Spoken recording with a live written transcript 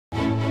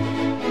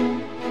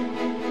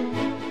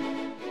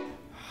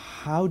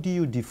how do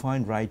you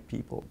define right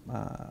people?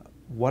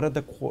 What are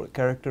the core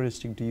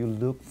characteristics do you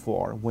look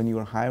for when you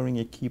are hiring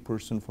a key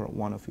person for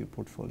one of your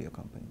portfolio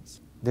companies?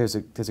 There's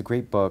a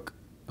great book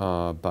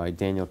by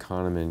Daniel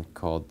Kahneman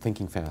called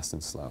Thinking Fast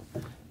and Slow.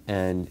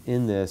 And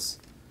in this,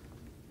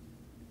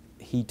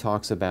 he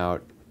talks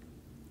about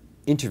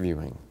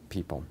interviewing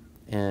people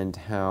and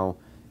how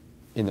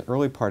in the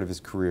early part of his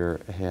career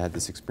he had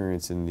this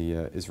experience in the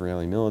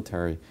Israeli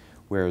military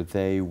where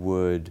they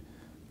would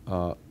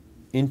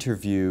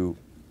interview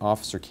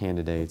officer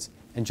candidates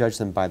and judge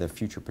them by their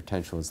future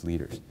potential as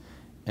leaders.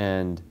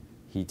 And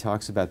he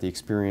talks about the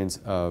experience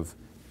of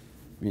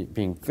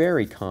being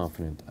very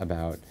confident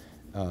about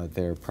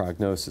their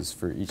prognosis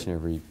for each and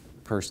every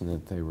person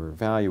that they were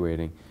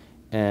evaluating,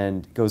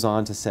 and goes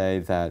on to say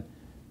that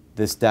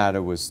this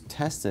data was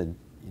tested,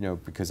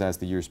 because as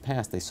the years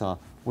passed, they saw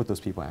what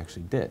those people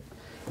actually did.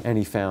 And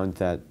he found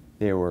that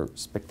they were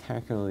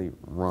spectacularly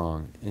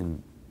wrong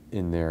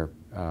in their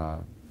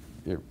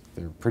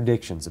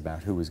predictions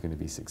about who was going to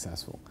be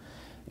successful.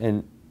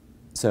 And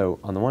so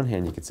on the one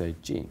hand, you could say,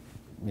 gee,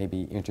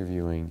 maybe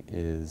interviewing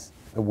is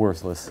a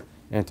worthless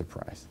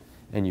enterprise,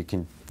 and you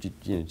can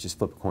just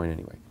flip a coin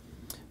anyway.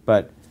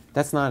 But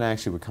that's not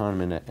actually what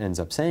Kahneman ends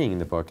up saying in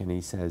the book, and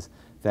he says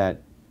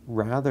that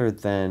rather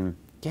than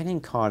getting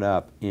caught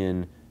up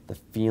in the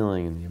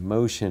feeling and the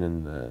emotion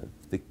and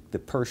the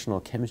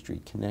personal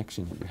chemistry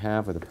connection that you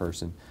have with a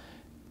person,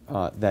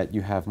 that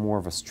you have more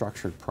of a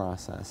structured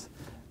process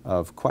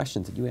of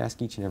questions that you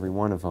ask each and every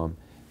one of them,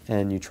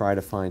 and you try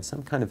to find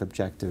some kind of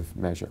objective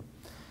measure.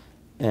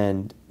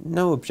 And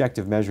no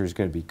objective measure is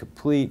going to be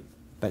complete,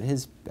 but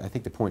I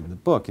think the point of the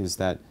book is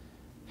that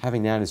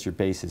having that as your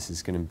basis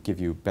is going to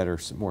give you better,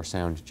 more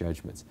sound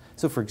judgments.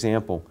 So for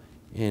example,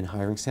 in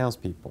hiring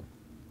salespeople,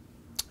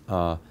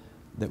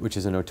 which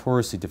is a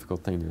notoriously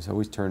difficult thing. There's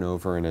always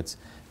turnover, and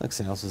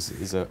sales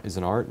is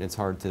an art, and it's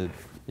hard to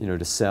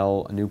to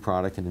sell a new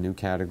product in a new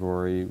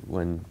category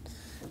when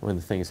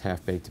the thing is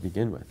half-baked to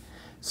begin with.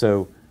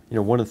 So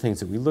one of the things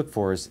that we look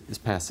for is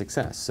past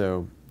success.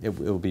 So it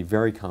will be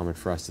very common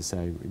for us to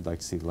say we'd like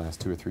to see the last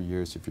 2 or 3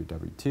 years of your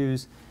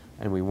W-2s,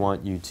 and we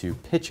want you to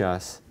pitch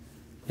us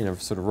in a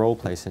sort of role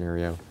play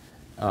scenario,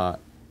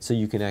 so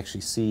you can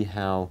actually see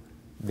how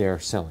they're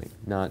selling,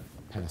 not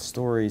past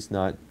stories,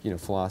 not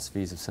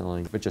philosophies of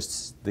selling, but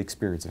just the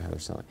experience of how they're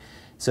selling.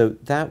 So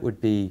that would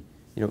be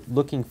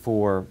looking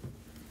for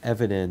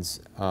evidence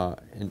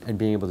and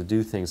being able to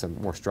do things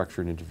on more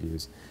structured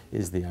interviews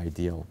is the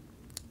ideal.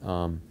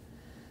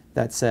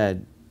 That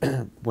said,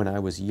 when I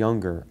was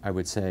younger, I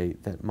would say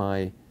that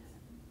my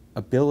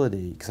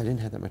ability, because I didn't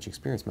have that much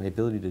experience, my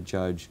ability to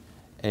judge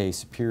a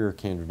superior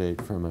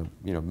candidate from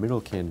a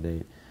middle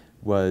candidate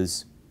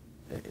was,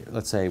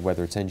 let's say,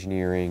 whether it's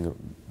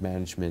engineering,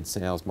 management,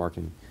 sales,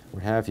 marketing,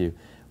 what have you,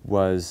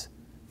 was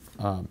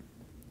I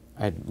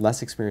had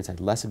less experience, I had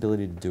less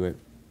ability to do it.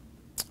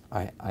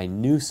 I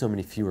knew so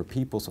many fewer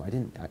people, so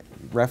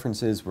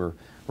references were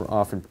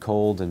often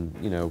cold, and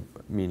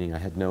meaning I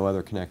had no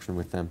other connection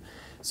with them,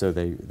 so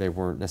they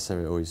weren't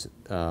necessarily always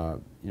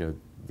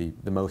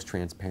the most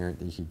transparent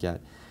that you could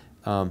get.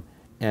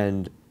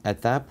 And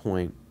at that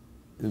point,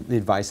 the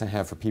advice I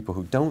have for people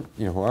who don't,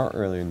 who are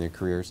earlier in their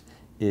careers,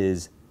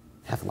 is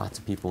have lots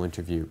of people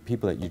interview,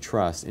 people that you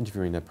trust,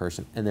 interviewing that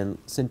person, and then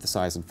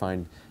synthesize and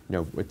find,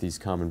 what these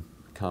common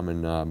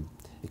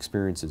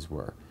experiences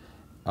were.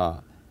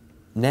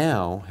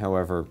 Now,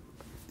 however,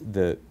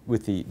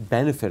 with the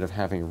benefit of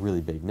having a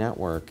really big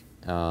network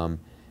and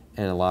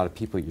a lot of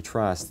people you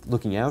trust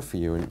looking out for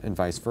you, and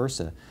vice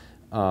versa,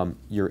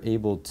 you're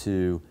able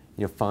to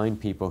find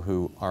people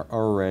who have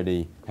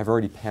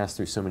already passed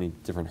through so many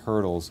different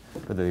hurdles,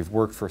 whether they've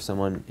worked for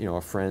someone, a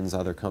friend's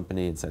other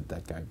company, and said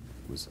that guy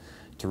was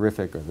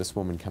terrific, or this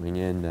woman coming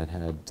in that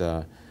had,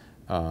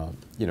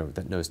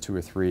 that knows 2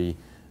 or 3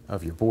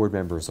 of your board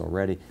members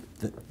already.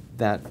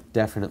 That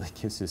definitely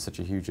gives you such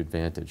a huge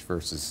advantage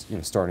versus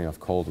starting off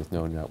cold with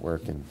no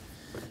network. And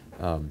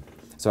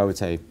so I would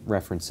say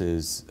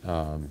references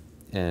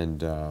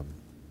and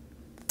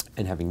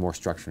having more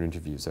structured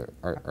interviews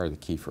are the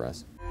key for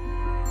us.